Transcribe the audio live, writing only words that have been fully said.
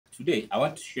Today I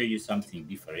want to show you something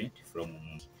different from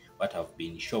what I've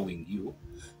been showing you.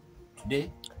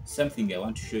 Today, something I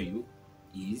want to show you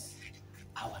is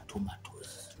our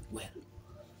tomatoes. Well,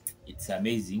 it's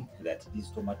amazing that these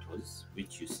tomatoes,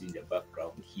 which you see in the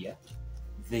background here,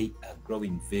 they are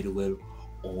growing very well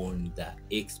on the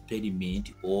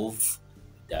experiment of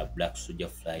the black soldier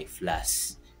fly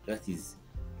flash. That is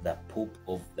the poop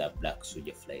of the black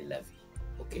soldier fly larvae.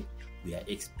 Okay, we are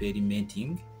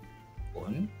experimenting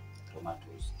on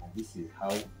tomatoes, and this is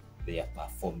how they are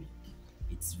performing.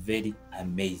 It's very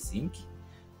amazing.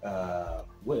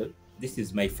 Well, this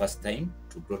is my first time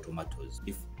to grow tomatoes.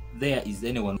 If there is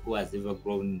anyone who has ever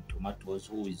grown tomatoes,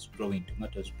 who is growing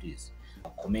tomatoes, please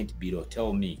comment below.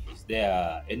 Tell me, is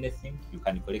there anything you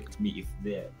can correct me if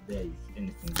there is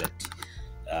anything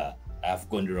that I've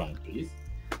gone wrong, please.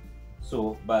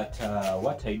 So, but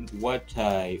what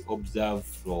I observe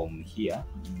from here,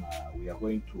 we are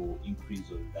going to increase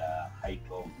on the height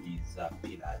of these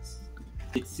pillars.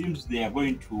 It seems they are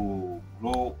going to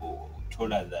grow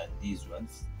taller than these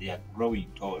ones. They are growing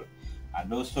tall,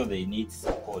 and also they need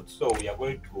support. So we are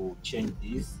going to change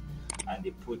this and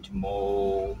put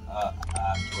more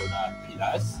taller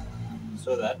pillars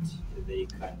so that they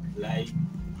can climb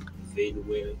very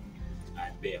well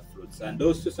and bear fruits. And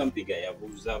also something I have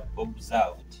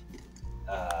observed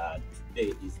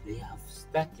today is they have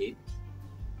started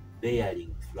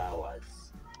bearing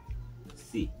flowers.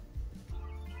 See,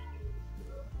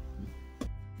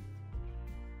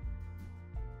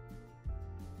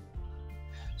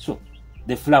 so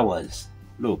the flowers,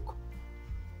 look,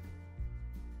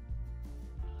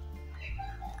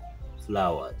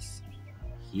 flowers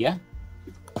here,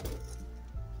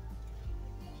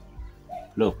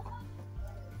 look.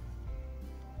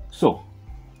 So,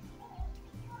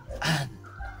 and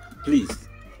please,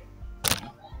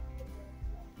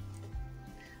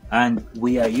 and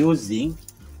we are using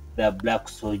the black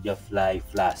soldier fly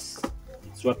flash.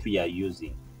 It's what we are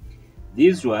using.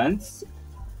 These ones,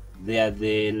 they are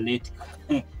the late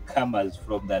comers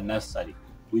from the nursery,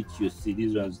 which you see.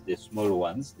 These ones, the small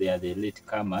ones, they are the late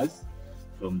comers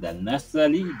from the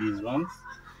nursery, these ones.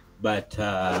 But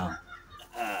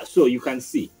so you can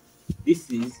see, this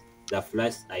is the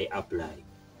flash I apply.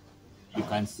 You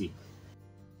can see.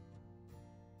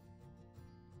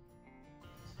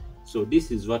 So this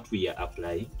is what we are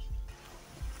applying.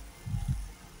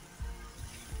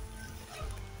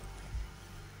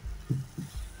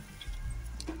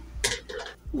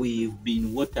 We've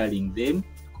been watering them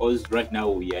because right now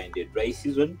we are in the dry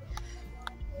season.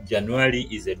 January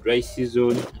is a dry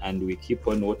season, and we keep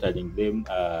on watering them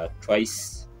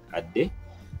twice a day,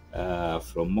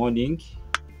 from morning,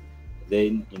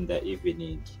 then in the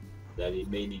evening, the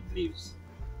remaining leaves.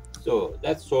 So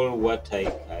that's all what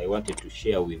I wanted to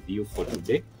share with you for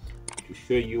today, to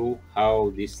show you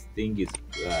how this thing is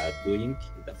doing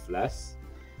the flash,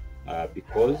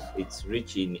 because it's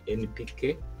rich in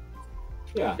NPK.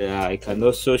 Yeah, I can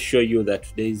also show you that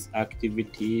today's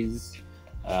activities,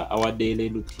 our daily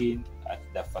routine at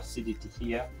the facility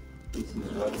here. This is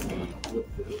what we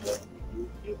do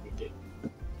every day.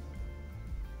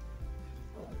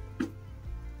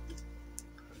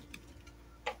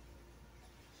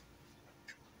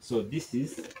 So this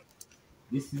is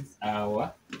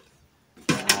our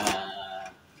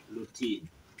routine.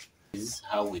 This is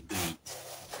how we do it.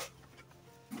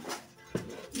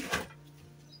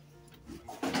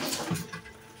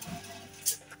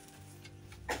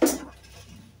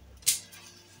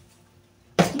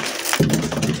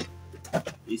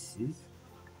 This is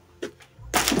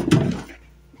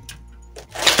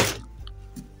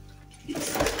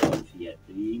what we are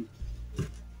doing.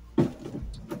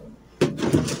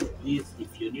 Please,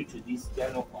 if you're new to this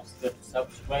channel, consider to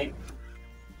subscribe.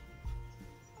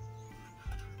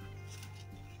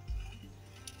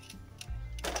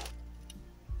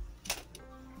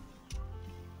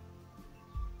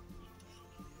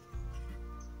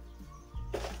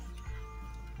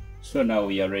 So now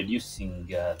we are reducing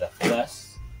the flash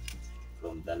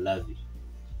from the larvae.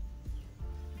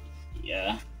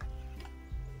 Yeah.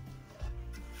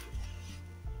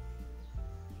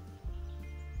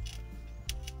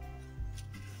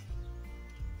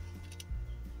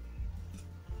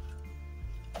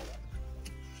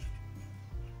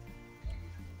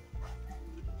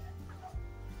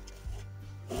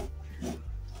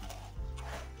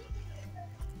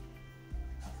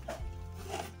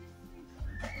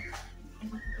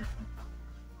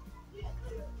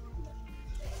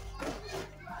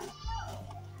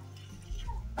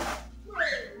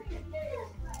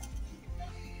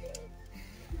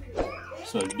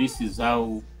 So this is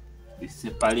how we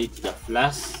separate the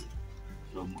flash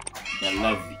from the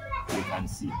larvae. you can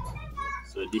see.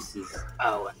 So this is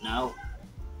our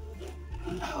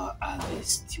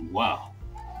harvest. Wow,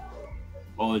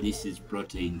 all this is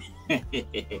protein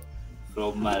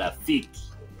from Marafiki.